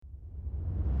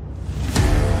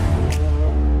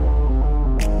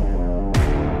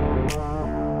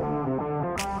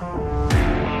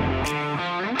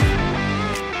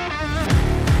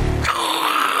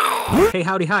Hey,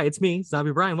 howdy, hi, it's me,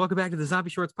 Zombie Brian. Welcome back to the Zombie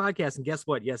Shorts podcast. And guess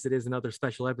what? Yes, it is another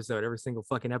special episode. Every single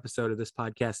fucking episode of this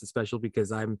podcast is special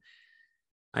because I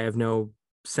have no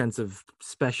sense of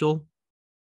specialty.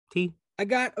 I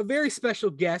got a very special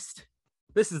guest.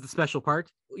 This is the special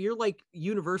part. You're like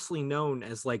universally known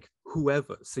as like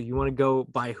whoever. So you want to go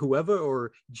by whoever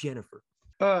or Jennifer?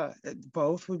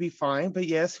 Both would be fine, but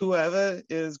yes, whoever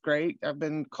is great. I've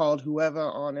been called whoever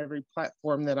on every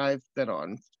platform that I've been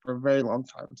on for a very long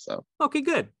time. So okay,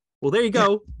 good. Well, there you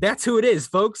go. That's who it is,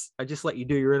 folks. I just let you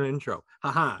do your own intro.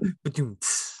 Haha.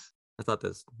 I thought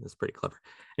this was pretty clever.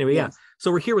 Anyway, yes. Yeah.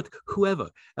 So we're here with whoever.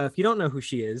 If you don't know who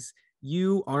she is,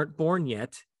 you aren't born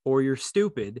yet, or you're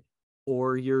stupid,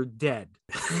 or you're dead.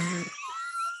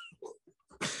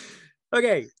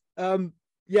 Okay.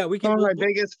 Yeah, we can. Some of my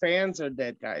biggest fans are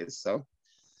dead guys. So,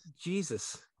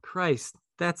 Jesus Christ,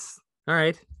 that's all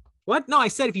right. What? No, I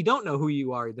said if you don't know who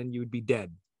you are, then you would be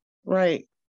dead. Right,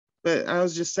 but I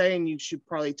was just saying you should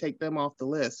probably take them off the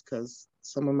list because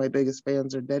some of my biggest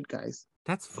fans are dead guys.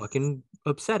 That's fucking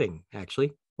upsetting,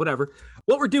 actually. Whatever.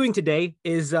 What we're doing today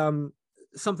is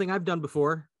something I've done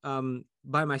before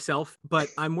by myself, but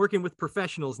I'm working with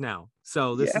professionals now.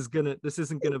 So it's not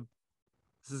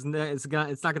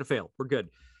gonna fail. We're good.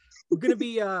 We're gonna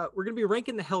be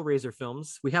ranking the Hellraiser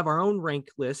films. We have our own rank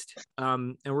list,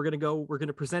 and we're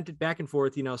gonna present it back and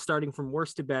forth. You know, starting from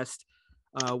worst to best,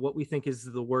 what we think is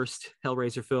the worst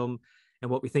Hellraiser film,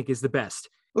 and what we think is the best.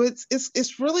 Well,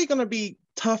 it's really gonna be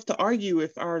tough to argue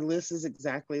if our list is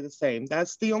exactly the same.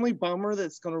 That's the only bummer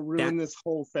that's gonna ruin this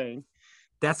whole thing.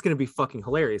 That's gonna be fucking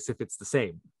hilarious if it's the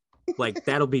same. Like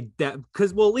that'll be that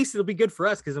because well, at least it'll be good for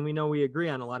us because then we know we agree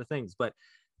on a lot of things. But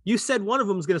you said one of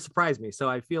them is going to surprise me, so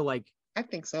I feel like I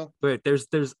think so. But there's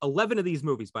 11 of these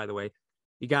movies, by the way.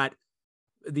 You got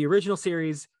the original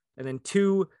series, and then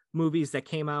 2 movies that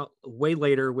came out way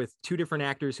later with 2 different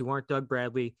actors who aren't Doug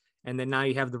Bradley, and then now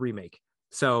you have the remake.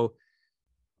 So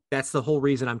that's the whole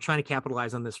reason I'm trying to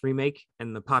capitalize on this remake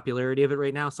and the popularity of it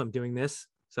right now. So I'm doing this.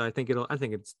 So I think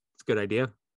it's a good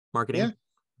idea, marketing.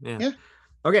 Yeah.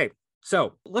 Okay.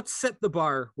 So let's set the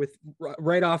bar with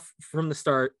right off from the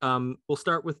start. We'll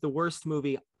start with the worst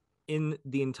movie in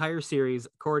the entire series,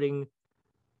 according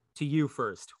to you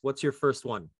first. What's your first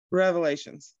one?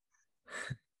 Revelations.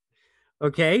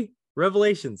 Okay,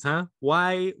 Revelations, huh?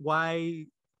 Why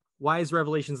is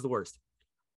Revelations the worst?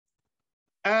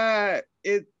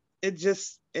 It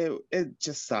just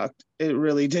sucked. It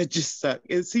really did just suck.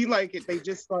 It seemed like they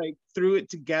just like threw it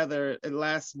together at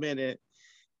last minute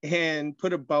and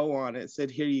put a bow on it, said,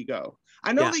 here you go.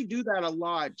 I know they do that a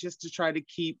lot just to try to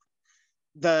keep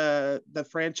the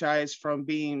franchise from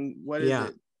being, what is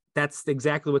it? That's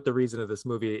exactly what the reason of this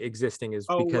movie existing is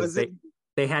because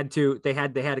they had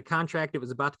a contract. It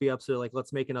was about to be up. So like,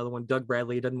 let's make another one. Doug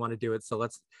Bradley doesn't want to do it. So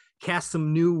let's cast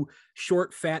some new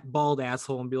short, fat, bald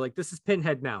asshole and be like, this is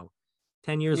Pinhead now.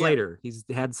 10 years later, he's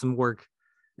had some work.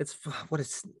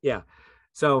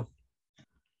 So,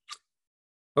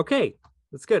 okay.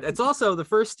 That's good. It's also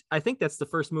I think that's the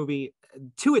first movie,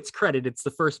 to its credit, it's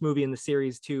the first movie in the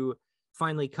series to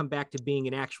finally come back to being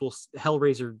an actual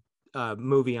Hellraiser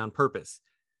movie on purpose.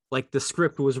 Like the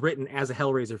script was written as a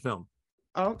Hellraiser film.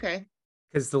 Oh, okay.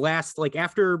 Because the last, like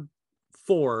after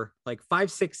 4, like 5,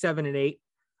 6, 7, and 8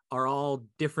 are all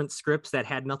different scripts that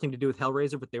had nothing to do with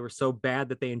Hellraiser, but they were so bad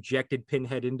that they injected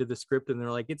Pinhead into the script and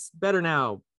they're like, it's better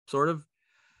now, sort of.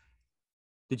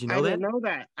 Did you know that? I didn't know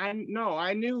that.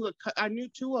 I knew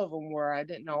 2 of them were. I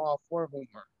didn't know all 4 of them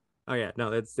were. Oh yeah, no,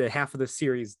 that's half of the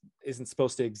series isn't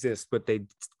supposed to exist, but they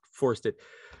forced it.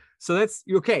 So that's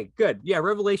okay. Good. Yeah,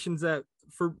 Revelations.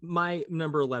 For my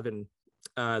number 11,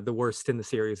 the worst in the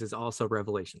series is also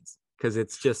Revelations because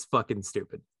it's just fucking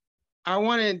stupid. I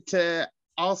wanted to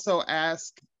also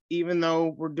ask, even though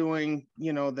we're doing,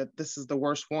 that this is the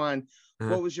worst one,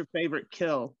 what was your favorite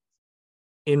kill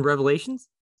in Revelations?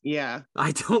 Yeah,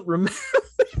 I don't remember.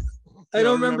 I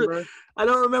don't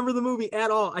remember the movie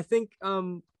at all. I think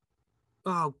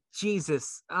oh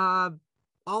Jesus. All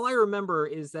I remember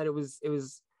is that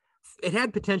it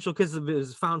had potential because it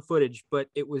was found footage, but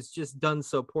it was just done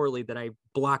so poorly that I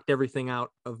blocked everything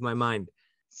out of my mind.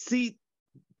 See,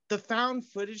 the found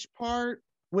footage part,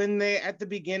 at the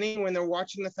beginning, when they're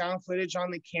watching the found footage on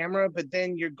the camera, but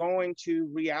then you're going to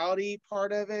reality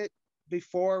part of it,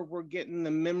 before we're getting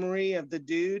the memory of the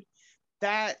dude,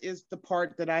 that is the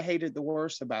part that I hated the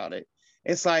worst about it.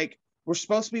 It's like we're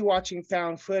supposed to be watching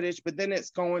found footage, but then it's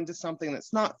going to something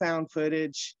that's not found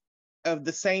footage of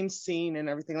the same scene and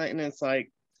everything like, and it's like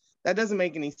that doesn't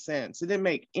make any sense. It didn't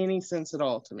make any sense at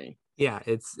all to me. Yeah,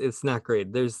 it's not great.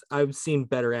 I've seen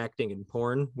better acting in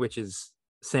porn, which is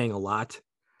saying a lot.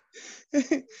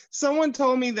 Someone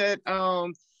told me that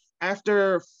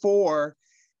after 4,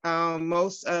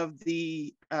 most of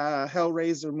the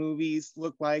Hellraiser movies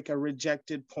look like a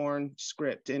rejected porn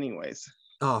script, anyways.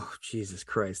 Oh, Jesus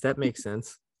Christ. That makes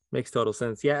sense. Makes total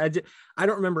sense. Yeah, I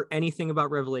don't remember anything about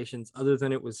Revelations other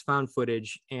than it was found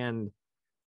footage. And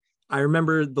I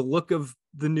remember the look of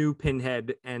the new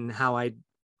Pinhead and how I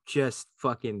just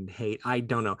fucking hate. I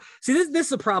don't know. See, this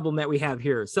is a problem that we have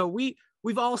here. So we've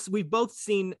both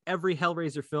seen every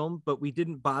Hellraiser film, but we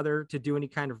didn't bother to do any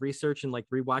kind of research and like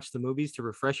rewatch the movies to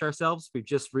refresh ourselves. We've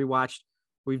just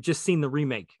seen the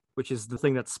remake, which is the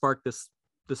thing that sparked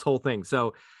this whole thing.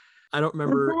 So I don't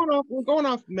remember. We're going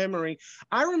off memory.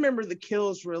 I remember the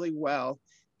kills really well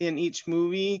in each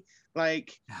movie,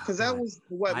 like because that was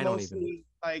what mostly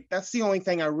like that's the only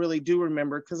thing I really do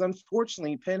remember. Because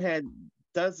unfortunately, Pinhead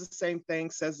does the same thing,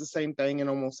 says the same thing in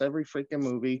almost every freaking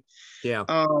movie. Yeah.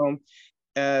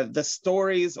 The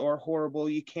stories are horrible.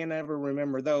 You can't ever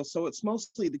remember those. So it's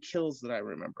mostly the kills that I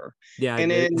remember. Yeah. And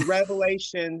in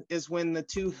Revelation is when the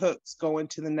 2 hooks go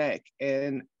into the neck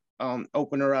and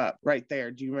open her up right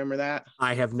there. Do you remember that?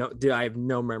 I have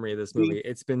no memory of this movie.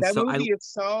 It's been that movie is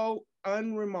so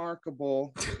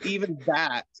unremarkable. Even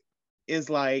that is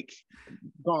like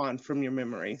gone from your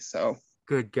memory. So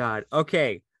good God.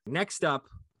 Okay. Next up,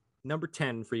 number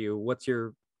 10 for you. What's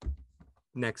your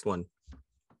next one?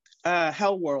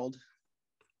 Hell World.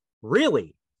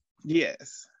 Really?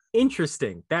 Yes.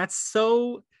 Interesting. That's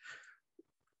so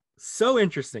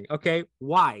interesting. Okay.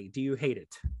 Why do you hate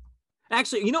it?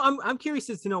 Actually, you know, I'm curious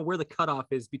as to know where the cutoff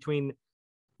is between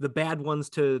the bad ones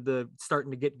to the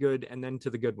starting to get good and then to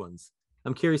the good ones.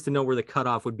 I'm curious to know where the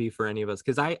cutoff would be for any of us,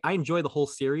 because I enjoy the whole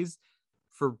series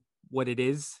for what it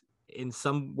is in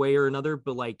some way or another,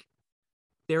 but like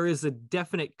there is a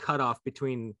definite cutoff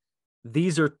between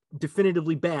these are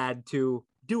definitively bad to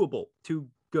doable to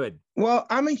good. Well,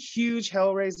 I'm a huge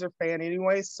Hellraiser fan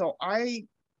anyway, so I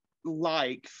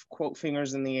like, quote,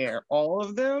 fingers in the air, all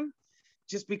of them,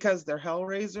 just because they're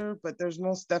Hellraiser, but there's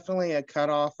most definitely a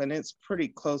cutoff, and it's pretty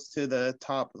close to the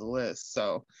top of the list.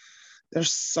 So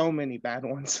there's so many bad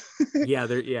ones.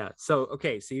 Yeah. So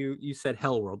okay, so you said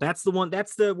Hellworld. That's the one.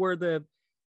 That's the where the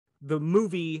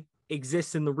movie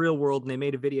exists in the real world, and they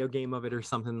made a video game of it or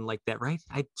something like that, right?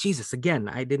 Jesus, again,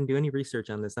 I didn't do any research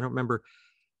on this. I don't remember,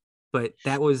 but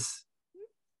that was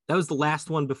the last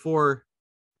one before.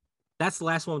 That's the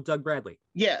last one with Doug Bradley.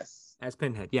 Yes. As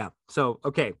Pinhead. Yeah. So,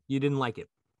 okay. You didn't like it.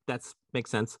 That's makes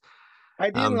sense.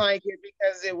 I didn't like it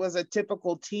because it was a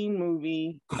typical teen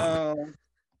movie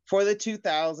for the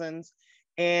 2000s.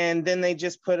 And then they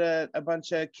just put a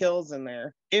bunch of kills in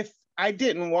there. If I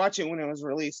didn't watch it when it was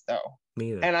released, though.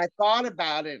 Me either. And I thought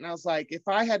about it and I was like, if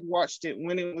I had watched it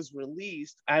when it was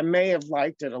released, I may have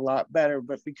liked it a lot better.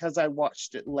 But because I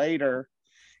watched it later,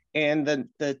 and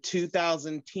the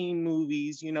 2000 teen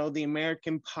movies, you know, the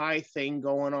American Pie thing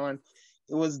going on,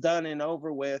 it was done and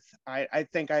over with. I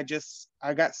think I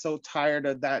got so tired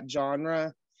of that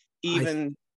genre,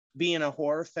 even being a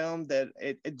horror film, that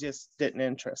it just didn't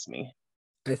interest me.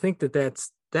 I think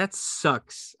that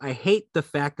sucks. I hate the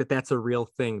fact that that's a real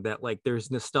thing, that like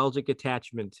there's nostalgic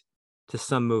attachment to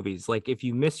some movies. Like if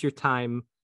you miss your time,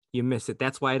 you miss it.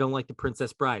 That's why I don't like The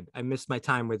Princess Bride. I missed my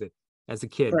time with it as a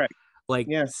kid. Correct. Like,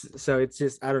 yes. So it's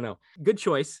just, I don't know. Good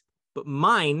choice. But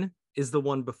mine is the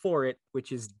one before it,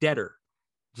 which is Deader,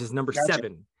 which is number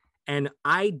 7. And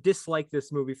I dislike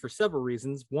this movie for several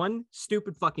reasons. One,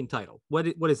 stupid fucking title. What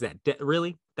is that?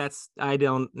 Really? I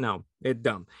don't know. It's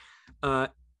dumb.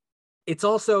 It's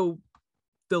also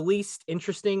the least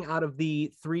interesting out of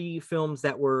the 3 films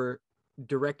that were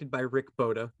directed by Rick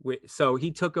Boda. So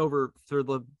he took over for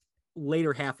the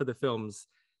later half of the films.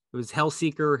 It was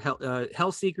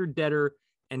Hellseeker, Deader,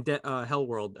 and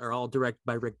Hellworld are all directed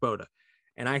by Rick Boda.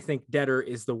 And I think Deader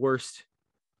is the worst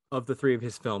of the 3 of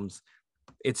his films.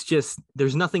 It's just,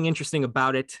 there's nothing interesting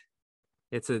about it.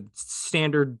 It's a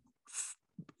standard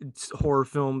horror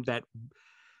film. That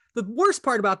the worst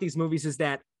part about these movies is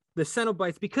that the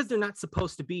Cenobites, because they're not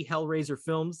supposed to be Hellraiser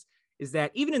films, is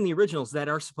that even in the originals that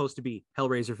are supposed to be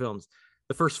Hellraiser films,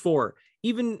 the first 4,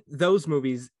 even those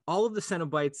movies, all of the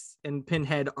Cenobites and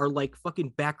Pinhead are like fucking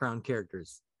background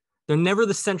characters. They're never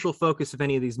the central focus of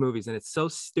any of these movies, and it's so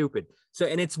stupid. So,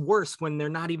 and it's worse when they're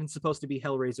not even supposed to be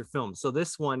Hellraiser films. So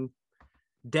this one,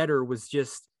 Deader, it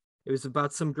was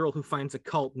about some girl who finds a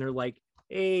cult, and they're like,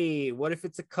 hey, what if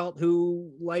it's a cult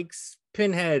who likes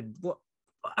Pinhead? Well,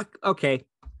 okay.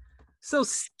 So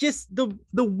just the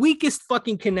weakest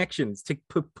fucking connections to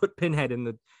put Pinhead in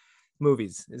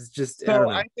movies. It's just I So don't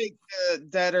know. I think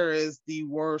Deader is the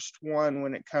worst one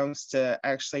when it comes to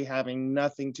actually having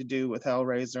nothing to do with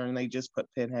Hellraiser, and they just put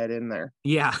Pinhead in there.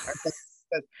 Yeah. I think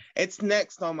it's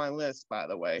next on my list, by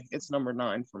the way. It's number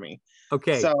 9 for me.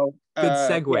 Okay. So Good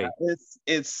segue. yeah,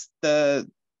 it's the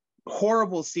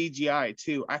horrible CGI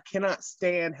too. I cannot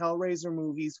stand Hellraiser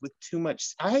movies with too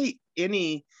much. I hate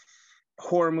any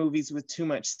horror movies with too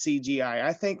much CGI.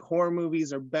 I think horror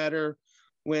movies are better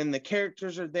when the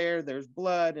characters are there, there's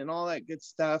blood and all that good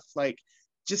stuff. Like,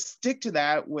 just stick to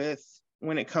that with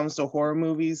when it comes to horror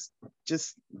movies,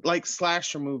 just like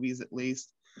slasher movies at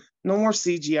least. No more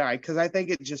CGI, because I think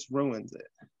it just ruins it.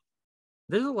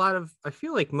 There's a lot of, I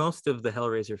feel like most of the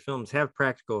Hellraiser films have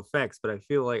practical effects, but I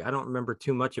feel like I don't remember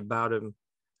too much about them.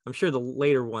 I'm sure the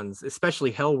later ones,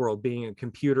 especially Hellworld being a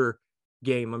computer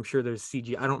game, I'm sure there's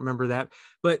CG. I don't remember that.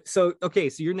 But so, okay,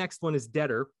 so your next one is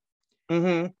Deader.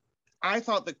 Mm-hmm. I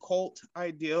thought the cult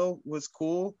ideal was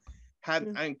cool.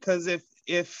 Because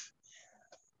if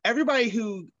everybody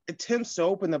who attempts to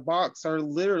open the box are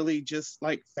literally just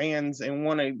like fans and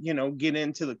want to, get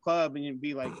into the club and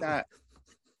be like that,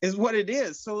 is what it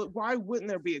is. So why wouldn't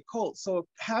there be a cult? So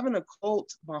having a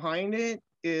cult behind it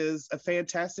is a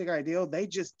fantastic ideal. They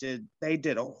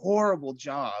did a horrible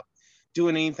job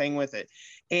doing anything with it.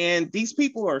 And these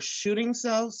people are shooting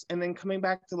themselves and then coming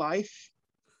back to life.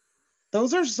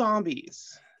 Those are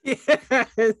zombies. Yeah,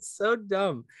 it's so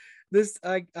dumb. This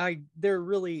they're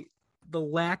really, the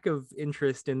lack of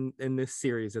interest in this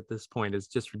series at this point is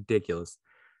just ridiculous.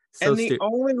 So and the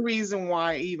only reason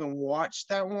why I even watched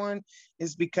that one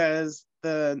is because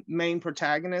the main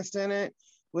protagonist in it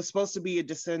was supposed to be a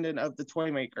descendant of the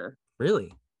Toymaker.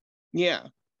 Really? Yeah.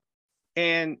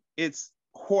 And it's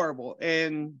horrible.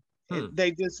 And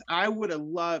I would have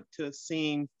loved to have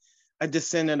seen a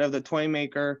descendant of the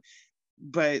Toymaker,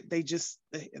 but they just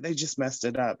messed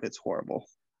it up. It's horrible.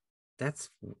 That's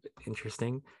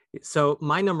interesting. So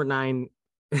my number 9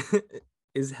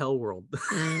 is Hellworld.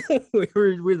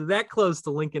 we're that close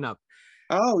to linking up.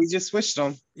 Oh, we just switched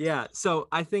them. Yeah. So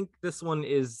I think this one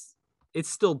it's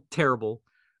still terrible,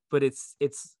 but it's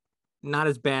not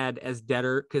as bad as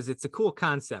Deader because it's a cool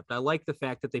concept. I like the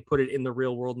fact that they put it in the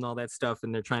real world and all that stuff,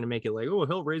 and they're trying to make it like, oh,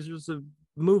 Hellraiser's a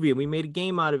movie and we made a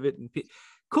game out of it. And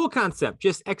cool concept,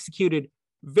 just executed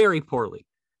very poorly,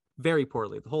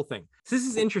 the whole thing. So this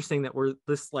is interesting that we're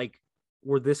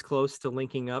this close to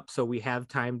linking up, so we have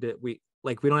time to we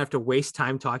don't have to waste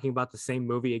time talking about the same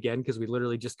movie again because we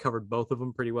literally just covered both of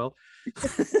them pretty well.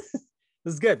 This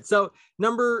is good. So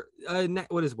number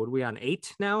what are we on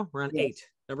 8 now? We're on 8.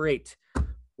 Number 8.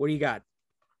 What do you got?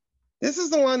 This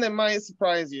is the one that might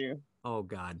surprise you. Oh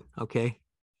God. Okay.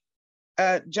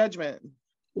 Judgment.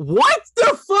 What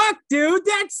the fuck, dude?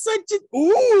 That's such a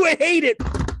I hate it.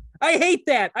 I hate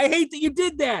that. I hate that you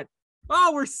did that.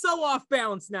 Oh, we're so off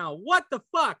balance now. What the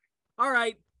fuck? All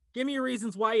right. Give me your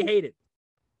reasons why you hate it.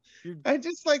 I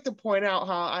just like to point out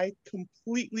how I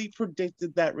completely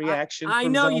predicted that reaction. I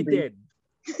know you did.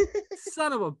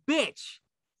 Son of a bitch.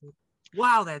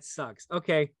 Wow, that sucks.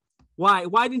 Okay.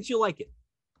 Why didn't you like it?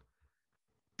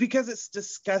 Because it's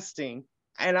disgusting.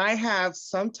 And I have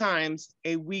sometimes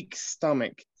a weak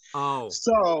stomach. Oh.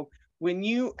 So when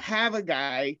you have a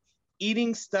guy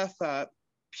eating stuff up,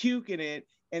 puking it,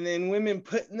 and then women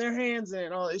putting their hands in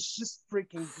it, all, it's just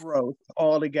freaking gross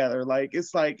altogether. Like,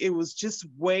 it's like, it was just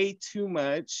way too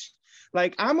much.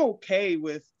 Like, I'm okay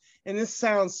with, and this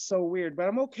sounds so weird, but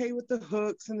I'm okay with the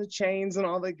hooks and the chains and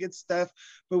all that good stuff.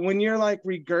 But when you're like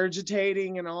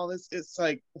regurgitating and all this, it's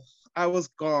like, I was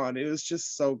gone. It was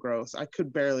just so gross. I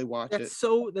could barely watch it.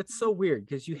 That's so weird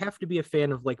because you have to be a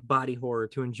fan of like body horror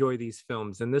to enjoy these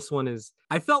films. And this one is,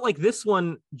 I felt like this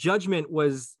one, Judgment,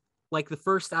 was like the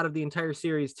first out of the entire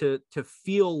series to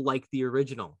feel like the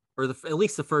original, or at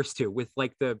least the first two, with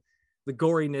like the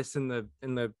goriness and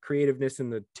the creativeness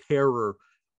and the terror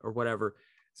or whatever.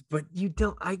 But you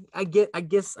don't. I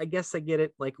guess I get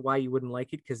it. Like why you wouldn't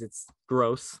like it, because it's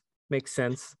gross. Makes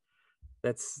sense.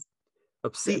 That's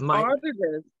upset.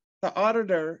 The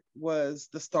auditor was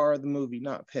the star of the movie,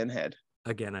 not Pinhead.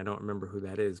 Again, I don't remember who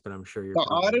that is, but I'm sure you're the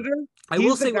auditor.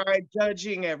 He's the guy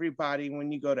judging everybody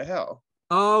when you go to hell.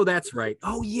 Oh, that's right.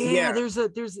 Oh yeah. There's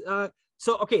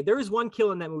so okay, there was one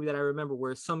kill in that movie that I remember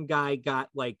where some guy got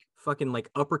like fucking like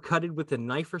uppercutted with a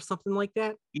knife or something like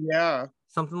that. Yeah.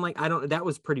 Something like, that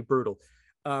was pretty brutal.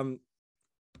 I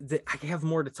have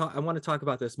more to talk. I want to talk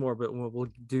about this more, but we'll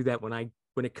do that when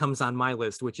it comes on my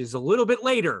list, which is a little bit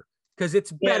later because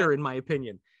it's better in my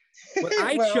opinion. What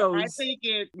I chose, I think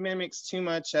it mimics too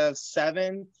much of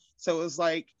 7. So it was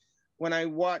like when I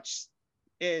watched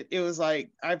it was like,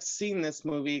 I've seen this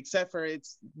movie, except for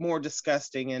it's more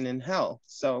disgusting and in hell.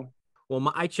 So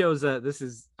Well, I chose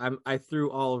I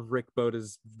threw all of Rick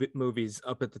Boda's movies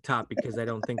up at the top because I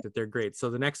don't think that they're great. So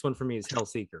the next one for me is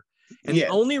Hellseeker. And the yes.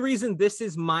 only reason this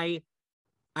is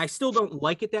I still don't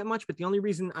like it that much, but the only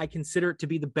reason I consider it to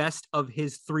be the best of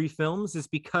his 3 films is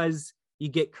because you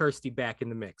get Kirsty back in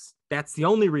the mix. That's the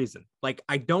only reason. Like,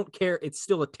 I don't care. It's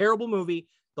still a terrible movie.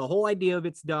 The whole idea of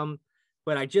it's dumb,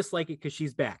 but I just like it because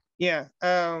she's back. Yeah.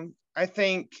 I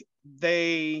think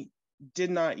they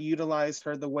did not utilize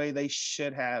her the way they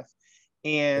should have.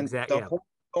 And the whole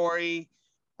story,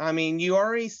 I mean, you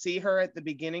already see her at the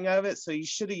beginning of it, so you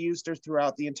should have used her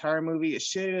throughout the entire movie. It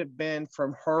should have been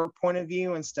from her point of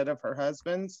view instead of her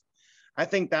husband's. I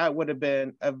think that would have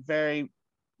been a very,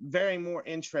 very more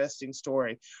interesting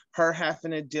story. Her having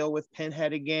to deal with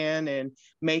Pinhead again and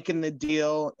making the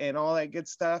deal and all that good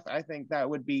stuff. I think that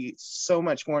would be so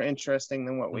much more interesting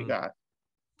than what we got.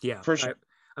 Yeah, for sure.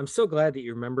 I'm so glad that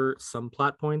you remember some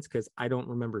plot points because I don't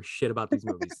remember shit about these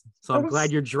movies. So I'm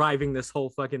glad you're driving this whole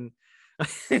fucking.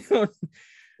 That's the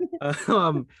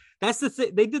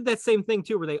thing. They did that same thing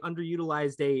too, where they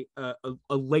underutilized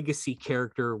a legacy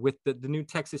character with the new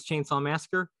Texas Chainsaw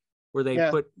Massacre, where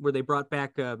they brought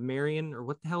back Marion, or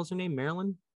what the hell's her name,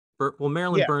 Marilyn.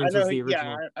 Marilyn Burns was the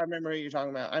original. Yeah, I remember what you're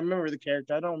talking about. I remember the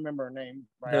character. I don't remember her name.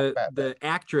 The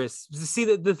actress. See,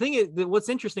 the thing is, what's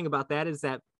interesting about that is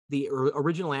that the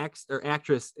original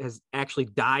actress has actually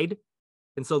died.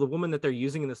 And so the woman that they're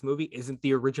using in this movie isn't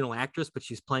the original actress, but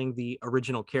she's playing the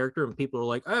original character. And people are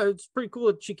like, oh, it's pretty cool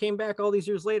that she came back all these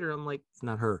years later. I'm like, it's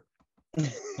not her.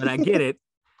 But I get it.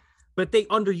 But they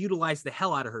underutilized the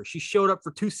hell out of her. She showed up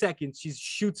for 2 seconds. She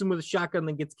shoots him with a shotgun and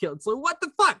then gets killed. So what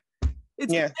the fuck?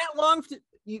 It's that long.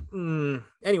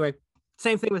 Anyway,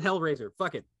 same thing with Hellraiser.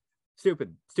 Fuck it.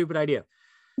 Stupid idea.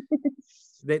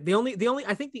 the only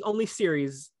I think the only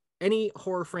series, any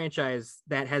horror franchise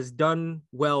that has done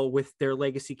well with their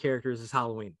legacy characters is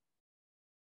Halloween.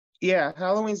 Yeah,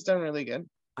 Halloween's done really good.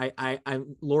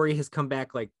 Laurie has come back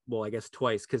I guess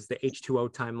twice because the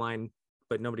H2O timeline,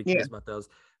 but nobody cares about those.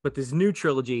 But this new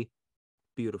trilogy,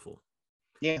 beautiful.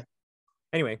 Yeah.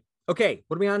 Anyway, okay,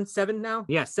 what are we on? 7 now?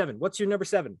 Yeah, 7. What's your number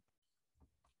 7?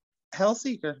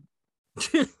 Hellseeker.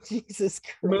 Jesus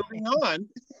Christ. Moving on.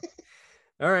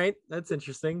 All right, that's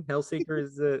interesting. Hellseeker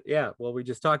is we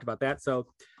just talked about that. So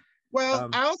I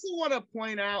also want to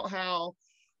point out how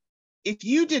if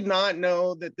you did not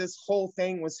know that this whole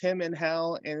thing was him in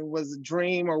hell and was a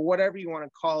dream or whatever you want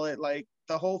to call it, like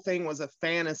the whole thing was a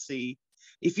fantasy.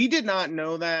 If you did not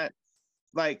know that,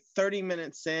 like 30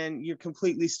 minutes in, you're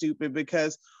completely stupid,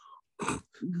 because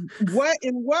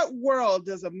in what world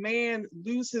does a man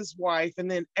lose his wife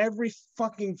and then every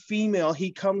fucking female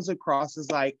he comes across is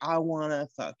like, I want to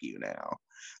fuck you now?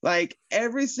 Like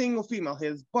every single female,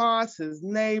 his boss, his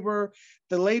neighbor,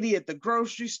 the lady at the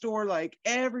grocery store, like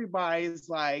everybody's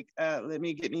like, let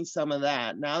me get me some of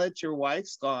that. Now that your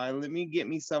wife's gone, let me get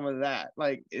me some of that.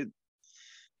 Like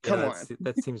come on.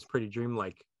 That seems pretty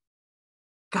dreamlike.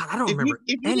 God, I don't remember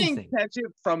if you anything. Didn't catch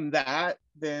it from that,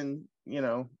 then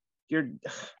you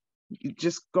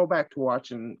just go back to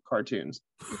watching cartoons.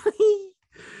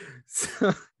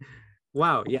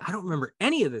 Wow, yeah, I don't remember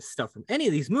any of this stuff from any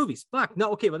of these movies. Fuck,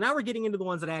 no, okay, well now we're getting into the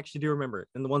ones that I actually do remember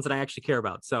and the ones that I actually care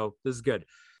about. So this is good.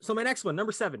 So my next one,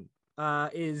 number 7,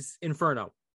 is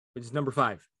Inferno, which is number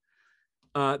 5.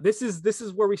 This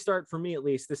is where we start, for me at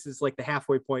least. This is like the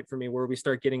halfway point for me, where we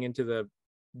start getting into the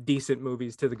decent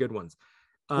movies to the good ones.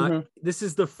 This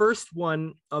is the first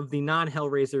one of the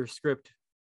non-Hellraiser script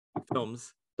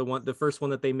films, the first one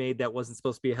that they made that wasn't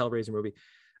supposed to be a Hellraiser movie.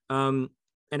 And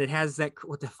it has that,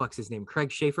 what the fuck's his name, Craig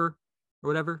Schaefer or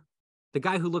whatever, the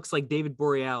guy who looks like David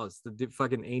Borealis, the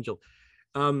fucking angel.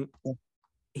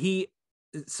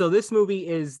 So this movie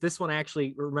is, this one I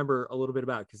actually remember a little bit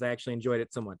about because I actually enjoyed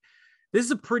it somewhat. This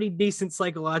is a pretty decent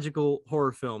psychological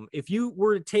horror film. If you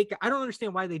were to take, I don't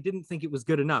understand why they didn't think it was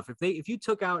good enough. If you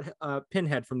took out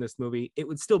Pinhead from this movie, it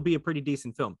would still be a pretty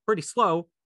decent film. Pretty slow,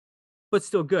 but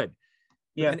still good.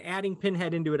 Yeah. And adding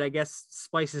Pinhead into it, I guess,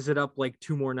 spices it up like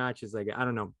 2 more notches. I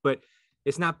don't know, but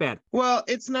it's not bad. Well,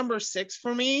 it's number 6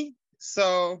 for me.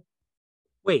 So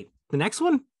wait, the next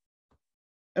one?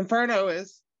 Inferno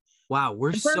is. Wow,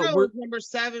 we're number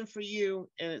 7 for you,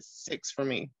 and it's 6 for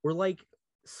me. We're like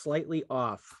slightly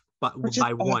off, but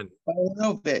by one. A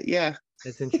little bit, yeah.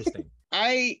 It's interesting.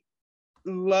 I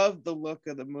love the look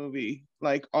of the movie,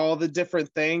 like all the different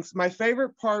things. My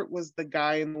favorite part was the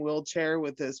guy in the wheelchair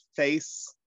with his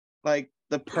face, like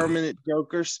the permanent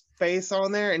Joker's face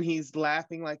on there, and he's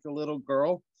laughing like a little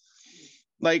girl.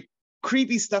 Like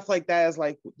creepy stuff like that is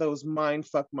like those mind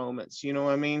fuck moments. You know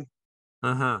what I mean?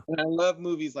 Uh-huh. And I love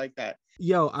movies like that.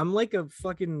 Yo, I'm like a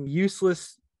fucking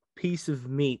useless piece of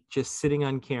meat just sitting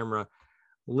on camera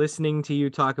listening to you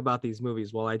talk about these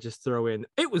movies while I just throw in,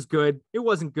 it was good, it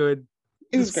wasn't good.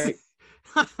 It was great.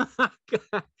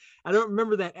 I don't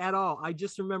remember that at all. I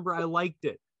just remember I liked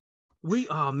it.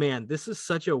 Oh man, this is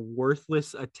such a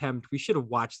worthless attempt. We should have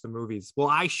watched the movies. Well,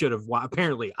 I should have.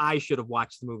 Apparently, I should have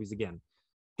watched the movies again.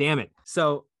 Damn it.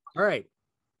 So, all right,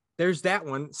 there's that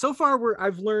one. So far,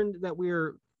 I've learned that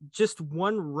we're just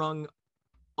one rung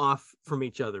off from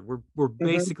each other. We're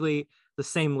basically the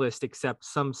same list, except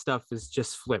some stuff is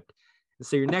just flipped. And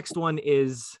so your next one's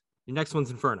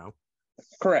Inferno.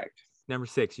 Correct. Number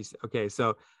 6. You said, okay,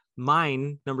 so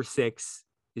mine number 6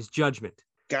 is Judgment.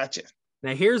 Gotcha.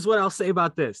 Now here's what I'll say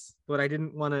about this. What I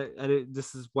didn't want to.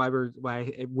 This is why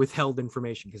I withheld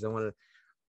information, because I want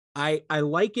to. I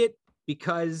like it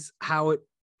because how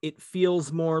it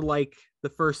feels more like the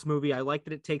first movie. I like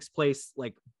that it takes place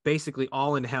like basically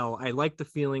all in hell. I like the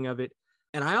feeling of it,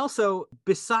 and I also,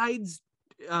 besides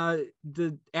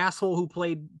the asshole who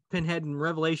played Pinhead in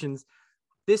Revelations,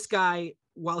 this guy,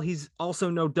 while he's also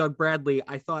no Doug Bradley,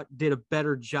 I thought did a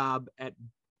better job at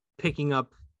picking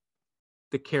up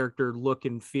the character look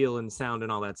and feel and sound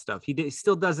and all that stuff. He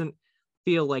still doesn't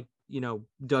feel like,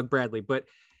 Doug Bradley, but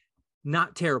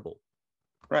not terrible.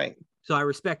 Right. So I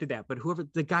respected that. But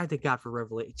the guy they got for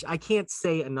Revelation, I can't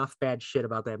say enough bad shit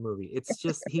about that movie. It's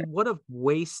just, what a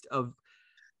waste of,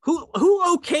 who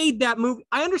okayed that movie?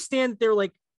 I understand that they're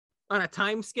like on a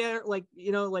time scale, like,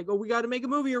 oh, we got to make a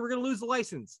movie or we're going to lose the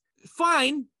license.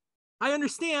 Fine. I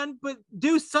understand, but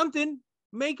do something.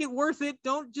 Make it worth it.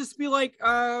 Don't just be like,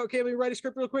 okay, let me write a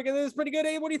script real quick and this is pretty good.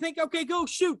 Hey, what do you think? Okay, go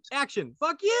shoot. Action.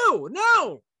 Fuck you.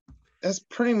 No. That's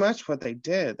pretty much what they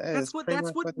did. That's what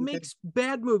makes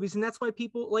bad movies, and that's why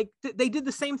people like they did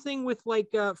the same thing with like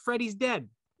Freddy's Dead.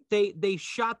 They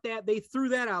shot that, they threw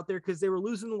that out there because they were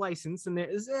losing the license, and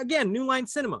there's again New Line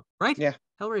Cinema, right? Yeah.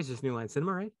 Hellraiser's New Line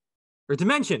Cinema, right? Or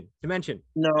Dimension.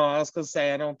 No, I was gonna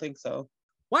say I don't think so.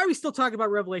 Why are we still talking about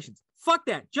Revelations? Fuck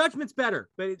that. Judgment's better.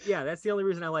 But yeah, that's the only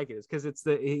reason I like it, is because it's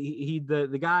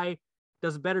the guy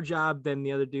does a better job than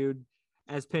the other dude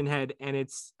as Pinhead, and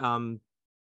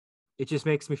it just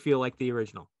makes me feel like the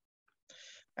original.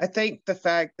 I think the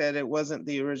fact that it wasn't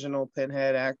the original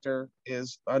Pinhead actor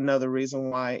is another reason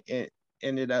why it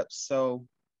ended up so,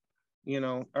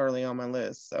 early on my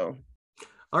list. So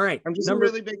all right. I'm just a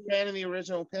really big fan of the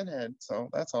original Pinhead, so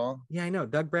that's all. Yeah, I know.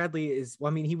 Doug Bradley is,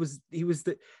 well, I mean, he was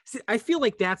I feel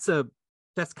like that's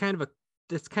kind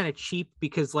of cheap,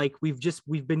 because like we've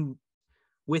been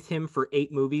with him for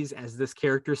 8 movies as this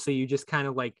character, so you just kind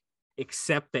of like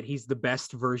accept that he's the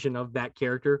best version of that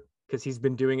character because he's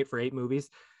been doing it for 8 movies,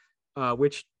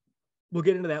 which we'll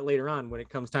get into that later on when it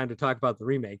comes time to talk about the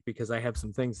remake, because I have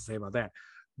some things to say about that.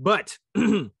 But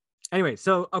anyway,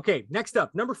 so okay, next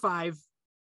up, number 5.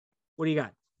 What do you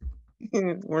got?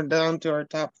 We're down to our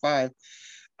top 5.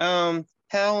 Hell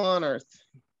on Earth.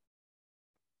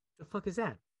 The fuck is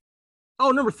that?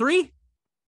 Oh, number 3?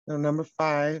 No, number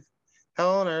 5.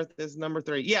 Hell on Earth is number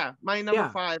 3. Yeah, my number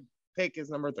 5 pick is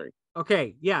number 3.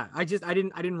 Okay, yeah. I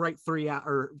didn't write 3 out,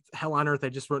 or Hell on Earth. I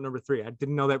just wrote number 3. I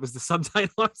didn't know that was the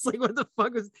subtitle. I was like, what the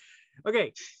fuck was?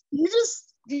 Okay. You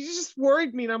just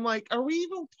worried me, and I'm like, are we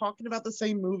even talking about the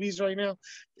same movies right now?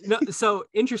 No. So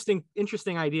interesting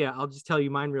idea. I'll just tell you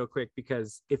mine real quick,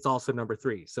 because it's also number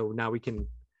 3. So now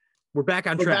we're back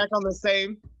on track. We're back on the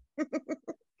same.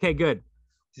 Okay, good.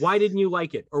 Why didn't you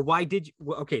like it, or why did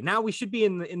you? Okay, now we should be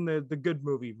in the good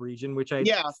movie region, which I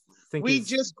think we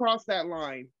just crossed that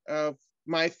line of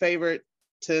my favorite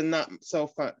to not so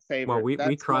favorite. Well,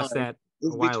 we crossed that a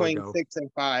while between ago. 6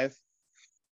 and 5.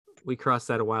 We crossed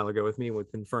that a while ago with me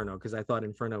with Inferno, because I thought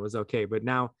Inferno was okay, but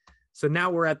now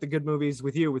we're at the good movies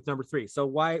with you with number 3. So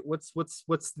why? What's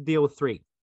the deal with 3?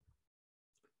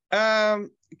 Because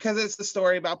it's the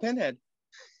story about Pinhead.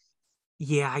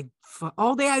 Yeah,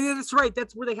 that's right.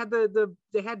 That's where they had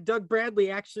they had Doug Bradley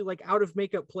actually like out of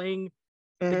makeup playing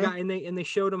the guy, and they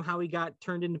showed him how he got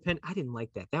turned into Pinhead. I didn't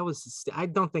like that. I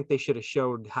don't think they should have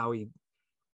showed how he.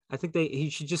 I think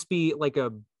he should just be like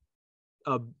a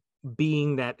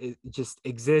being that just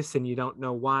exists and you don't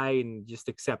know why, and just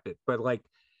accept it. But like,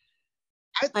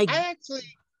 I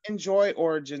actually enjoy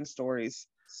origin stories.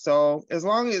 So as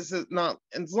long as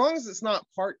it's not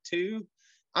part 2.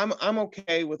 I'm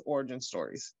okay with origin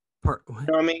stories. You know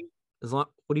what I mean? What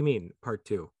do you mean part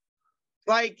 2?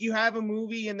 Like you have a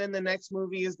movie and then the next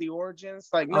movie is the origins.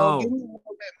 Like, no, give me a little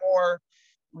bit more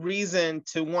reason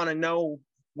to want to know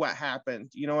what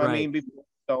happened. You know what I mean? Before you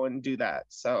go and do that.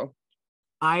 So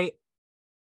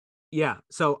Yeah.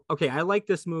 So, okay, I like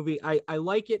this movie. I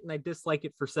like it and I dislike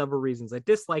it for several reasons. I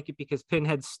dislike it because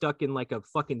Pinhead's stuck in like a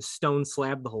fucking stone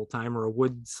slab the whole time, or a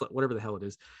wood, whatever the hell it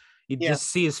is. You Yeah. just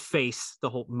see his face the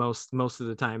whole most of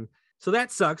the time. So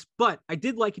that sucks. But I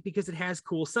did like it because it has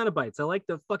cool Cenobites. I like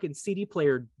the fucking CD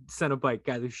player Cenobite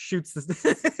guy who shoots this.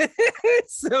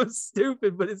 It's so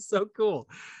stupid, but it's so cool.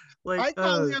 Like, I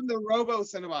call him the Robo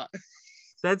Cinnabot.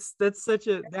 that's such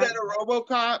a Instead of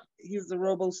RoboCop, he's the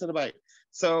Robo Cinnabite.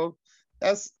 So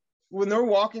that's when they're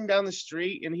walking down the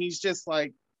street and he's just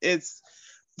like, it's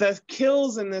the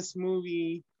kills in this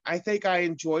movie. I think I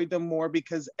enjoyed them more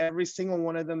because every single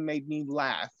one of them made me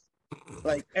laugh.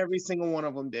 Like every single one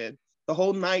of them did. The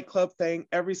whole nightclub thing,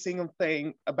 every single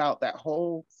thing about that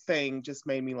whole thing just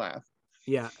made me laugh.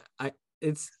 Yeah,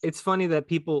 it's funny that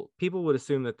people would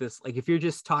assume that this, like, if you're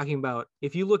just talking about,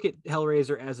 if you look at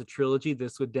Hellraiser as a trilogy,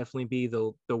 this would definitely be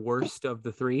the worst of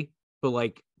the three. But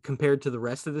like compared to the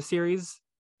rest of the series,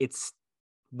 it's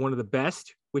one of the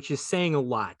best, which is saying a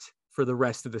lot for the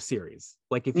rest of the series.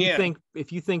 Like if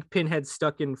you think Pinhead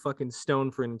stuck in fucking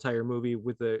stone for an entire movie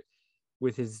with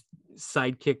his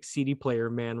sidekick CD player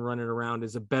man running around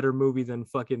is a better movie than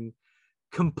fucking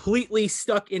completely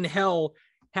stuck in hell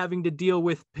having to deal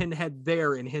with Pinhead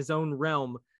there in his own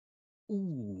realm.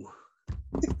 Ooh,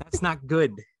 that's not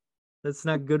good. That's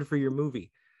not good for your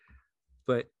movie.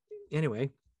 But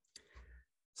anyway,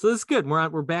 so this is good.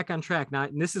 We're back on track now.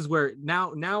 And this is where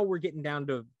now we're getting down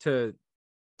to the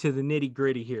nitty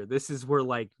gritty here. This is where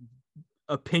like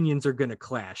opinions are gonna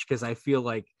clash because I feel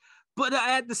like, but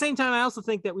at the same time, I also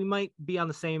think that we might be on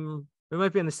the same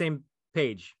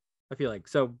page. I feel like.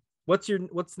 So what's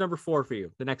number 4 for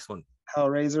you? The next one.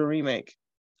 Hellraiser remake.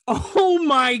 Oh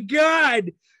my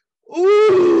God.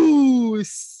 Ooh,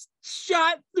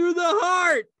 shot through the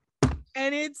heart.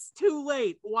 And it's too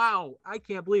late. Wow. I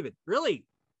can't believe it. Really?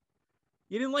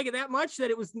 You didn't like it that much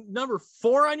that it was number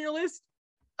 4 on your list?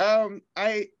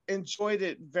 I enjoyed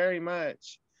it very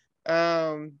much.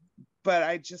 But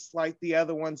I just like the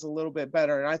other ones a little bit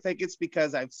better. And I think it's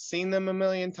because I've seen them a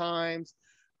million times.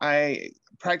 I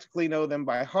practically know them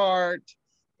by heart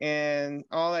and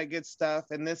all that good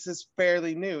stuff. And this is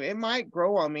fairly new. It might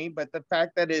grow on me, but the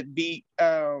fact that it beat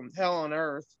Hell on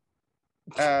Earth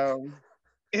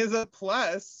is a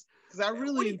plus because I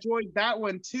really enjoyed that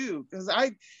one too. Because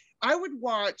I would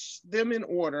watch them in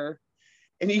order,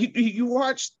 and you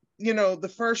watch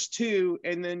the first 2,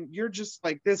 and then you're just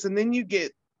like this, and then you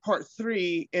get part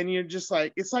 3, and you're just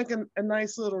like, it's like a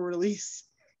nice little release.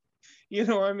 You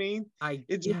know what I mean?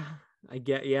 It's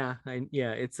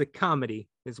a comedy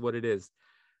is what it is.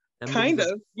 Kind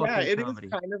of, yeah, it is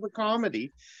kind of a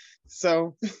comedy.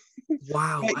 So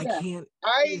wow, yeah,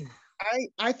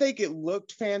 I think it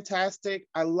looked fantastic.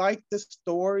 I liked the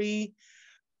story.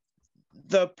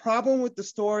 The problem with the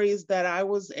story is that I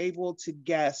was able to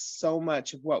guess so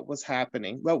much of what was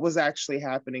actually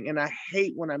happening. And I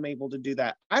hate when I'm able to do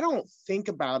that. I don't think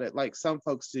about it like some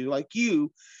folks do. Like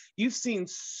you've seen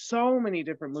so many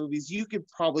different movies. You could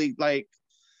probably like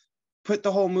put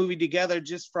the whole movie together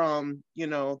just from,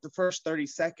 the first 30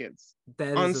 seconds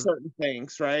on certain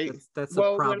things, right? That's a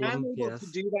problem. When I'm able to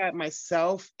do that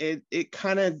myself, it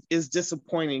kind of is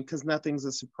disappointing because nothing's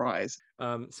a surprise.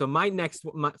 So my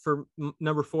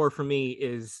number 4 for me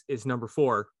is number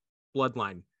 4,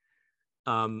 Bloodline.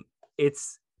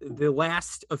 It's the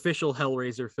last official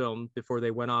Hellraiser film before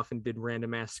they went off and did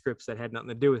random ass scripts that had nothing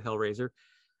to do with Hellraiser.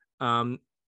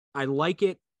 I like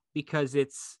it because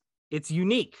it's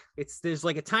unique. There's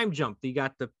like a time jump. You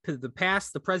got the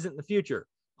past, the present, and the future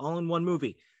all in one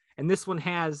movie. And this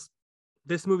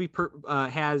movie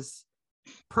has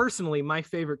personally my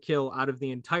favorite kill out of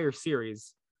the entire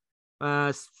series.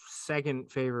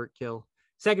 Second favorite kill,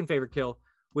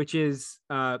 which is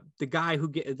the guy who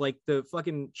get like the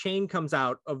fucking chain comes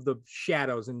out of the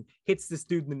shadows and hits this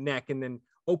dude in the neck and then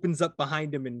opens up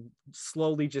behind him and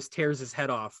slowly just tears his head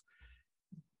off.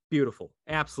 Beautiful,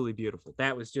 absolutely beautiful.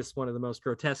 That was just one of the most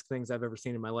grotesque things I've ever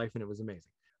seen in my life, and it was amazing.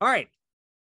 All right,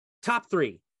 top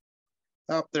 3.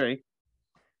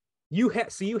 You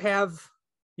have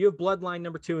Bloodline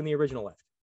number 2 in the original left.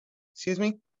 Excuse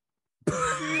me.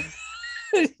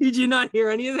 Did you not hear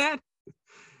any of that?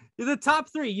 The top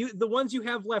 3, the ones you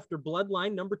have left are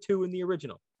Bloodline number 2 in the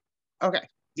original. Okay.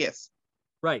 Yes.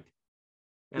 Right.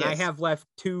 And yes. I have left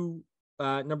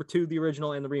number 2, the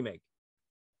original, and the remake.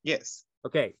 Yes.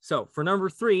 Okay, so for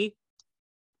number 3,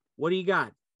 what do you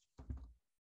got?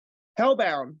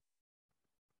 Hellbound.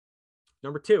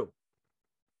 Number 2.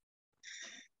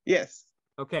 Yes.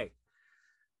 Okay.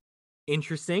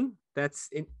 Interesting.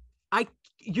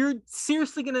 You're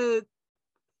seriously gonna.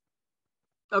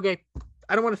 Okay,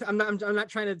 I don't want to. I'm not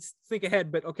trying to think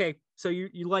ahead, but okay. So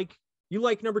you like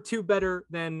number 2 better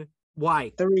than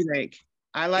why? The remake.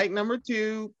 I like number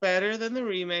 2 better than the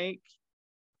remake.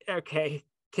 Okay,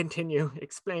 continue.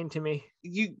 Explain to me.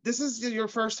 This is your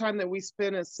first time that we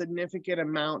spend a significant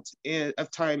amount of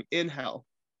time in hell.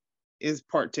 Is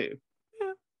part 2.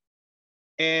 Yeah.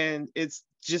 And it's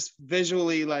just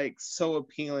visually like so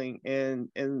appealing and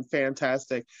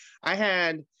fantastic. I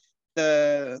had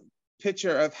the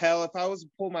picture of hell. If I was to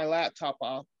pull my laptop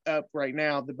up right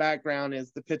now, the background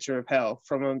is the picture of hell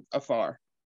from afar.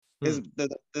 Is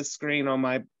the screen on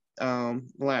my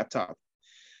laptop.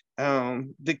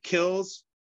 The kills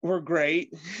were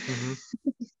great.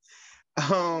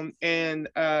 And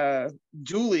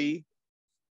Julie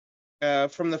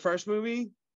from the first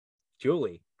movie.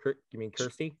 Julie, you mean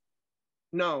Kirsty?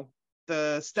 No,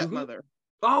 the stepmother.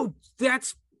 Oh,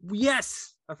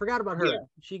 yes. I forgot about her. Yeah.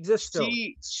 She exists still.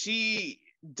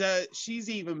 She's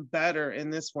even better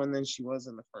in this one than she was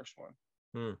in the first one.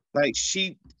 Like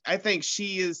I think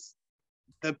she is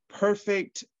the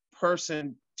perfect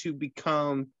person to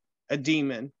become a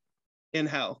demon in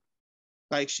hell.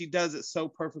 Like she does it so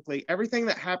perfectly. Everything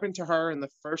that happened to her in the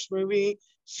first movie,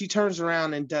 she turns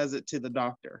around and does it to the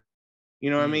doctor. You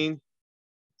know what I mean?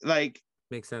 Like,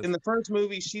 makes sense. In the first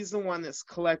movie, she's the one that's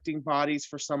collecting bodies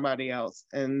for somebody else.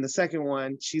 And the second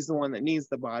one, she's the one that needs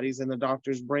the bodies and the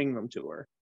doctors bring them to her,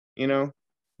 you know?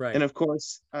 Right. And of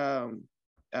course,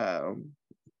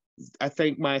 I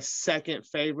think my second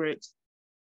favorite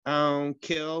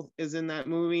kill is in that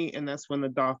movie, and that's when the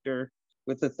doctor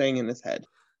with the thing in his head.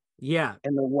 Yeah.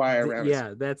 And the wire around his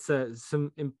head. That's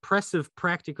some impressive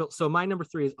practical. So my number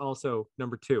 3 is also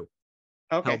number 2.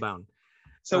 Okay. Hellbound.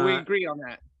 So we agree on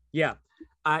that. Yeah.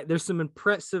 There's some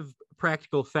impressive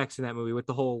practical effects in that movie with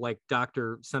the whole like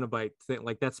Dr. Cenobite thing.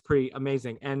 Like that's pretty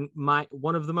amazing. And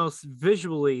one of the most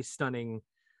visually stunning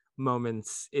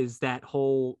moments is that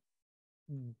whole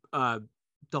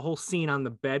the whole scene on the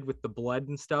bed with the blood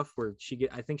and stuff where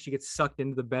I think she gets sucked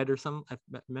into the bed or something.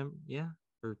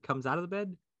 Or comes out of the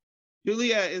bed.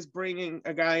 Julia is bringing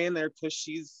a guy in there because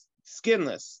she's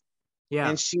skinless. Yeah.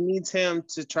 And she needs him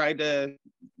to try to,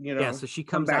 Yeah, so she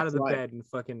comes out of the bed and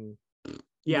fucking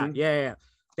yeah.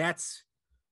 That's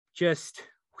just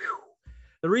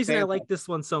the reason I like this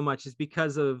one so much is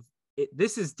because of it.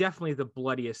 This is definitely the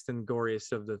bloodiest and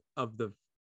goriest of the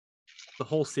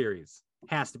whole series.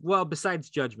 Has to, well,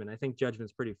 besides Judgment. I think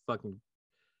Judgment's pretty fucking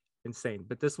insane,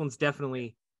 but this one's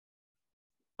definitely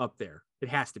up there. It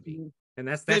has to be. And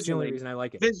that's the only reason I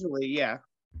like it. Visually, yeah.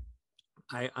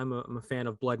 I'm a fan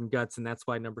of blood and guts, and that's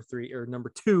why number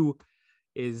 2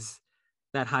 is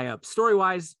that high up. Story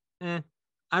wise, I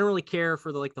don't really care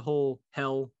for the whole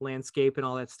hell landscape and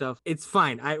all that stuff. It's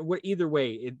fine. Either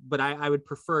way, but I would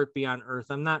prefer it be on Earth.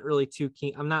 I'm not really too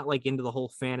keen. I'm not like into the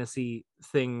whole fantasy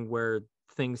thing where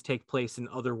things take place in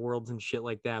other worlds and shit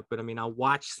like that. But I mean, I'll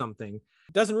watch something.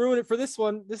 It doesn't ruin it for this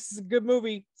one. This is a good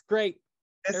movie. It's great.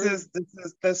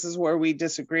 This is where we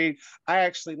disagree.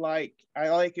 I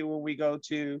like it when we go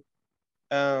to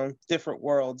different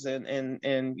worlds and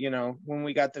when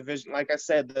we got the vision, like I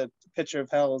said, the picture of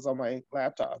hell is on my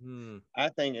laptop. I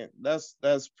think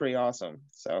that's pretty awesome.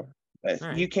 So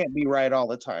right. You can't be right all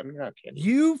the time. You're not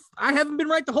kidding. I haven't been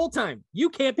right the whole time.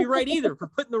 You can't be right either for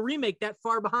putting the remake that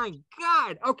far behind.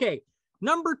 God. Okay.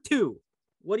 Number 2.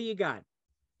 What do you got?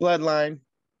 Bloodline.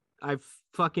 I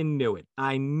fucking knew it.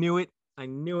 I knew it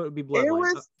would be Bloodline. It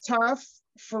was tough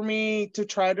for me to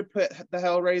try to put the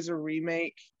Hellraiser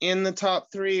remake in the top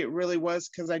 3. It really was,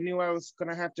 because I knew I was going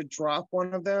to have to drop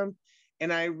one of them,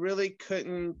 and I really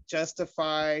couldn't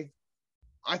justify.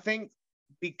 I think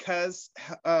because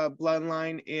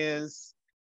Bloodline is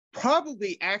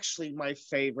probably actually my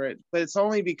favorite, but it's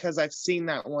only because I've seen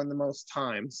that one the most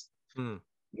times. You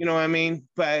know what I mean?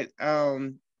 But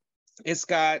it's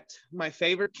got my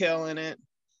favorite kill in it.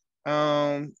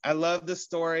 I love the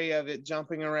story of it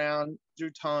jumping around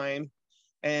through time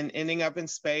and ending up in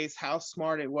space. How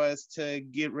smart it was to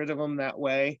get rid of them that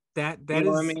way. That is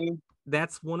what I mean?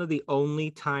 That's one of the only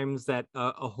times that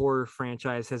a horror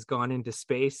franchise has gone into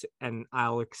space, and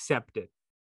I'll accept it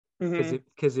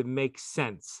because it makes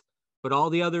sense. But all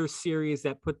the other series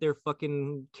that put their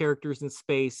fucking characters in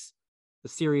space, the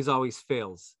series always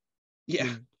fails. Yeah. I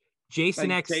mean,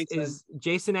 Jason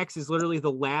X is literally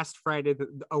the last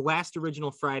last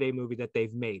original Friday movie that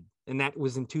they've made, and that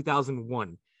was in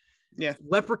 2001. Yeah.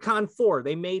 Leprechaun 4,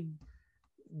 they made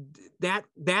that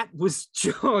was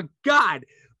oh God.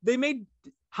 They made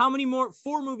How many more?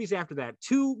 4 movies after that,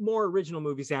 2 more original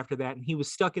movies after that, and he was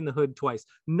stuck in the hood twice.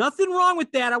 Nothing wrong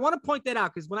with that. I want to point that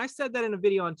out because when I said that in a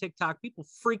video on TikTok, people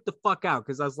freaked the fuck out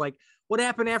because I was like, what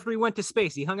happened after he went to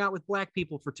space? He hung out with black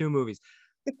people for 2 movies.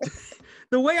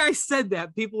 The way I said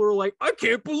that, people were like, I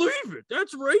can't believe it.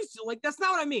 That's racist. Like, that's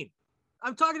not what I mean.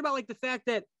 I'm talking about like the fact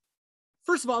that,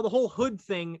 first of all, the whole hood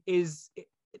thing is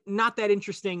not that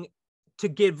interesting to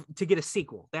get a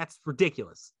sequel. That's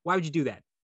ridiculous. Why would you do that?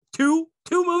 Two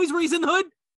movies where he's in the hood?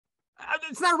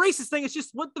 It's not a racist thing. It's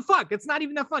just, what the fuck? It's not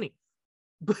even that funny.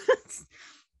 But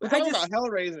How about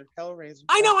Hellraiser? Hellraiser.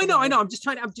 I know. I'm just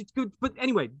good. But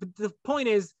anyway, but the point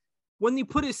is, when you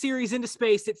put a series into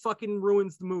space, it fucking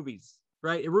ruins the movies,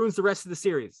 right? It ruins the rest of the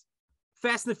series.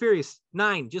 Fast and the Furious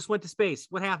 9 just went to space.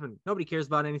 What happened? Nobody cares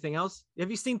about anything else. Have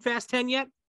you seen Fast 10 yet?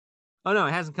 Oh no,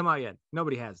 it hasn't come out yet.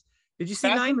 Nobody has. Did you see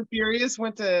Fast 9? and the Furious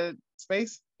went to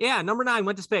space? Yeah, number 9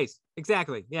 went to space.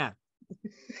 Exactly. Yeah.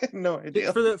 No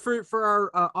idea. For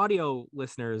our audio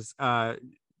listeners,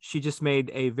 she just made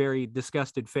a very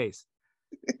disgusted face.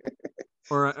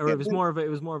 or it was more of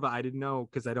a I didn't know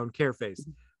because I don't care face.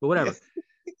 But whatever.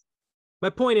 My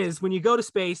point is, when you go to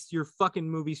space, your fucking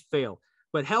movies fail.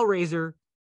 But Hellraiser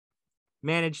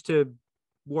managed to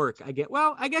work. I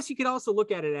guess you could also look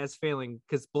at it as failing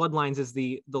because Bloodlines is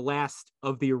the last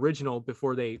of the original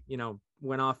before they,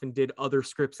 went off and did other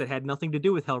scripts that had nothing to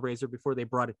do with Hellraiser before they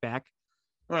brought it back.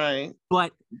 Right.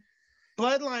 But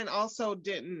Bloodline also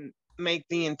didn't make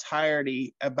the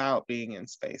entirety about being in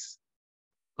space.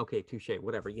 Okay, touche.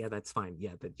 Whatever. Yeah, that's fine.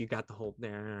 Yeah, that you got the whole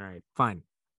there. All right, fine.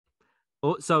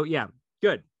 Oh, so yeah,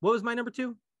 good. What was my number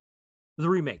 2? The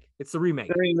remake. It's the remake.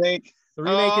 The remake. The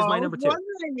remake is my number 2. I was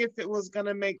wondering if it was going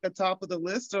to make the top of the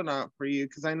list or not for you,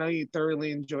 because I know you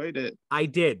thoroughly enjoyed it. I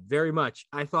did very much.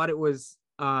 I thought it was.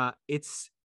 It's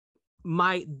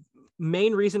my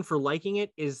main reason for liking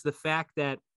it is the fact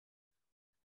that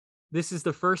this is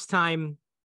the first time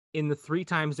in the 3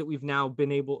 times that we've now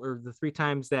been able, or the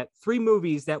 3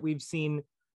 movies that we've seen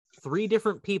 3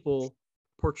 different people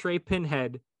portray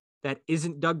Pinhead that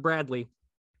isn't Doug Bradley.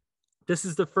 This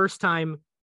is the first time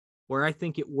where I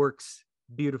think it works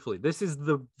beautifully. This is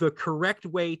the correct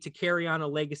way to carry on a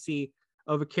legacy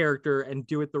of a character and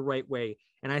do it the right way.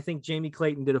 And I think Jamie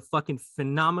Clayton did a fucking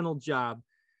phenomenal job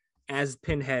as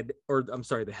Pinhead, or I'm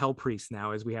sorry, the Hell Priest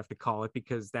now, as we have to call it,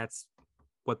 because that's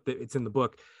what it's in the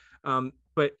book.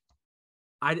 But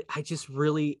I just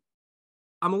really,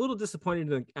 I'm a little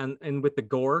disappointed in with the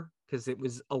gore, because it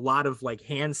was a lot of like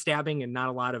hand stabbing and not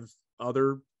a lot of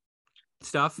other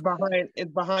stuff.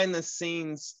 Behind the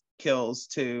scenes kills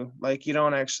too. Like you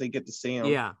don't actually get to see them.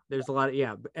 Yeah, there's a lot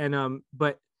of and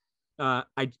but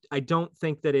I don't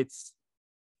think that it's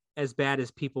as bad as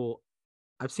people.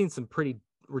 I've seen some pretty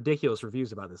ridiculous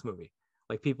reviews about this movie.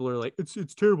 Like people are like,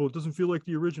 it's terrible. It doesn't feel like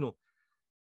the original.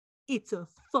 It's a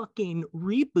fucking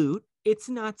reboot. It's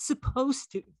not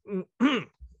supposed to.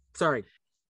 Sorry.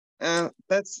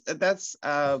 That's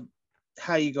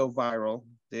how you go viral,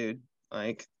 dude.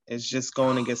 Like it's just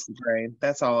going against the grain.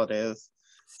 That's all it is.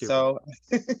 Stupid. So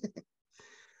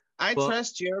I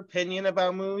trust your opinion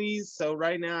about movies. So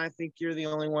right now I think you're the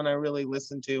only one I really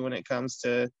listen to when it comes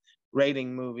to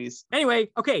rating movies. Anyway,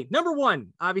 okay, number 1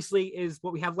 obviously is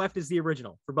what we have left is the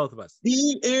original for both of us.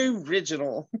 The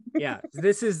original. Yeah,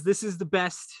 this is the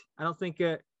best. I don't think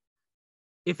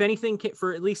if anything,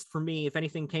 for at least for me, if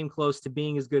anything came close to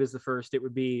being as good as the first, it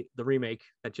would be the remake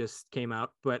that just came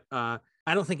out. But I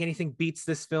don't think anything beats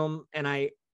this film, and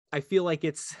I feel like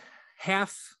it's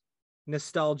half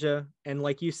nostalgia, and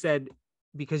like you said,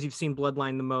 because you've seen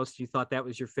Bloodline the most, you thought that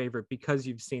was your favorite because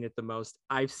you've seen it the most.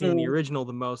 I've seen the original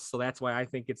the most, so that's why I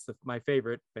think it's my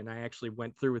favorite, and I actually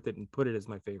went through with it and put it as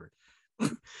my favorite.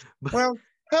 Well,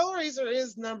 Hellraiser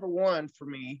is number 1 for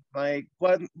me. Like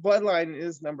Bloodline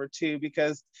is number 2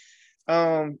 because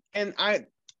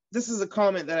this is a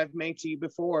comment that I've made to you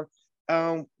before.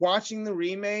 Watching the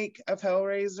remake of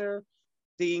Hellraiser,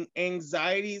 the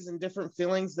anxieties and different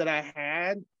feelings that I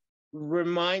had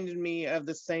reminded me of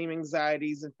the same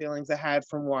anxieties and feelings I had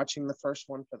from watching the first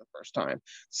one for the first time.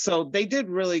 So they did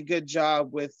really good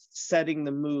job with setting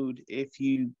the mood, if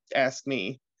you ask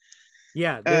me.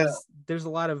 Yeah, there's a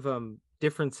lot of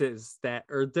differences that,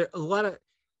 or there a lot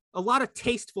of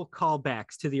tasteful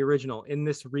callbacks to the original in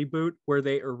this reboot, or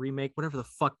remake, whatever the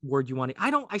fuck word you want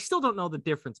to. I still don't know the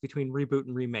difference between reboot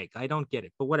and remake. I don't get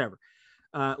it, but whatever.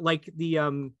 Like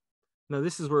the no,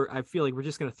 this is where I feel like we're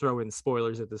just gonna throw in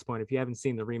spoilers at this point. If you haven't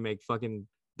seen the remake, fucking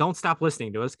don't stop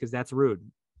listening to us because that's rude.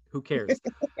 Who cares?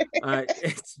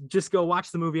 Just go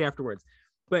watch the movie afterwards.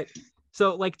 But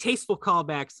so like tasteful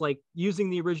callbacks, like using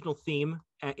the original theme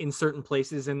in certain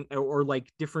places or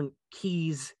like different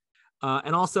keys.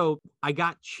 And also, I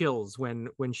got chills when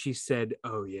she said,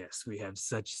 "Oh yes, we have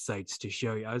such sights to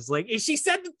show you." I was like, she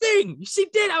said the thing. She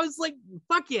did. I was like,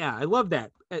 "Fuck yeah, I love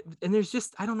that." And there's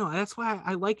just, I don't know. That's why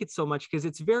I like it so much, because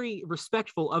it's very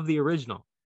respectful of the original.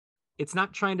 It's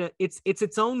not trying to. It's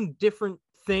its own different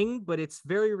thing, but it's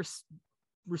very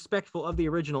respectful of the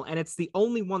original, and it's the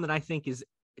only one that I think is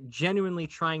genuinely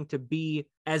trying to be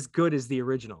as good as the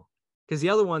original. Because the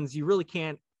other ones, you really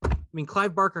can't. I mean,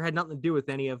 Clive Barker had nothing to do with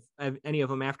any of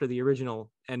them after the original,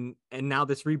 and now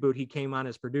this reboot, he came on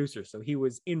as producer, so he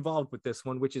was involved with this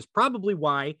one, which is probably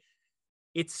why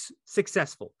it's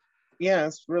successful. Yeah,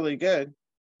 it's really good.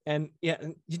 And yeah,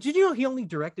 did you know he only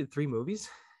directed 3 movies?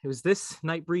 It was this,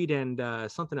 Nightbreed, and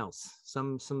something else,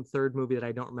 some third movie that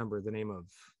I don't remember the name of.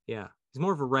 Yeah, he's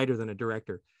more of a writer than a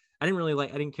director. I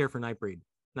didn't care for Nightbreed.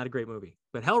 Not a great movie,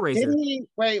 but Hellraiser.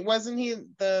 Wasn't he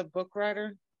the book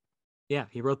writer? Yeah,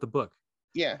 he wrote the book.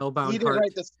 Yeah. Hellbound He didn't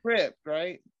write the script,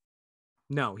 right?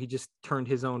 No, he just turned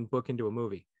his own book into a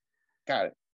movie. Got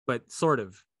it. But sort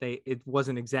of. It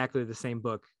wasn't exactly the same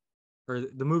book. Or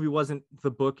the movie wasn't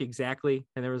the book exactly.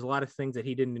 And there was a lot of things that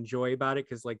he didn't enjoy about it,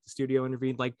 because like the studio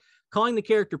intervened. Like calling the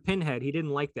character Pinhead, he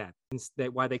didn't like that. That's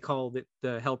why they called it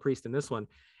the Hell Priest in this one.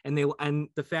 And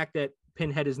the fact that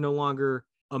Pinhead is no longer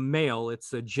a male,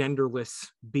 it's a genderless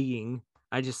being.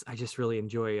 I just really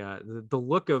enjoy the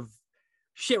look of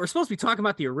shit. We're supposed to be talking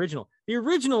about the original. The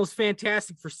original is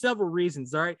fantastic for several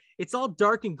reasons. All right, it's all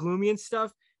dark and gloomy and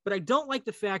stuff, but I don't like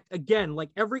the fact, again, like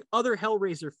every other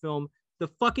Hellraiser film, the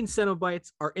fucking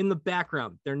Cenobites are in the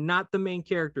background. They're not the main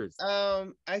characters.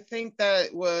 I think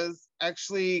that was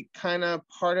actually kind of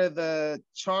part of the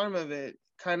charm of it,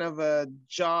 kind of a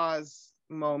Jaws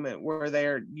moment where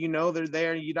they're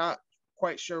there, you're not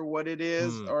quite sure what it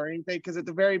is or anything, because at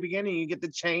the very beginning you get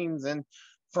the chains and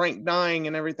Frank dying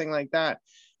and everything like that,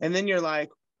 and then you're like,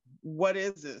 what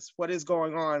is this? What is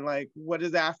going on? Like, what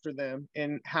is after them,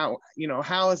 and how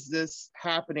is this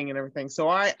happening and everything? So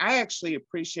I actually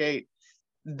appreciate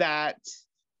that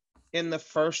in the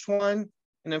first one,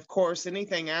 and of course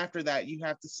anything after that you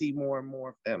have to see more and more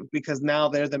of them, because now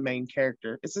they're the main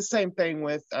character. It's the same thing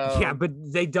with yeah, but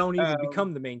they don't even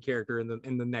become the main character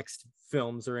in the next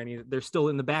films or any. They're still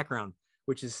in the background,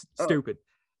 which is stupid.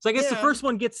 So I guess the first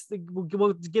one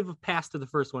we'll give a pass to the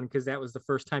first one, because that was the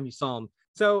first time you saw him.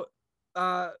 So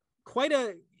quite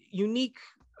a unique,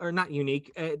 or not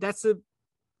unique, that's a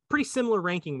pretty similar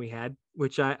ranking we had,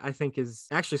 which I think is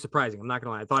actually surprising. I'm not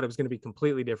gonna lie, I thought it was going to be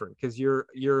completely different, because you're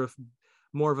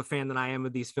more of a fan than I am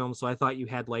of these films, so I thought you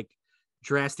had like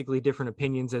drastically different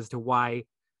opinions as to why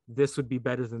this would be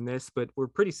better than this, but we're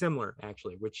pretty similar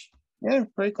actually, which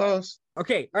pretty close.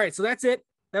 Okay, all right, so that's it.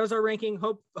 That was our ranking.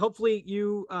 Hopefully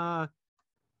you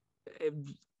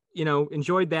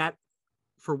enjoyed that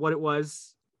for what it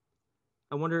was.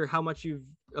 I wonder how much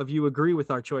of you agree with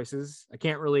our choices. I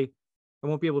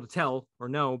won't be able to tell or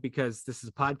know, because this is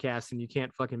a podcast and you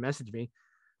can't fucking message me.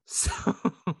 So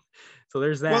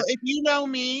there's that. Well, if you know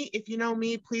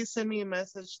me, please send me a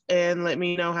message and let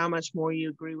me know how much more you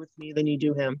agree with me than you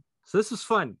do him. So this was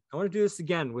fun. I want to do this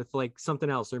again with like something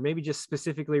else, or maybe just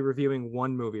specifically reviewing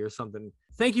one movie or something.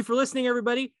 Thank you for listening,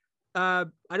 everybody. I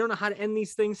don't know how to end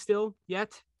these things still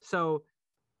yet. So,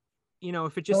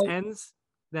 if it just ends,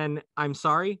 then I'm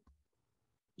sorry.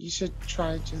 You should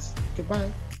try just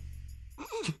goodbye.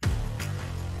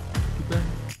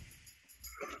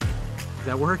 Does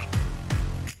that work?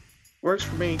 Works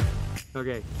for me.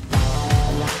 Okay.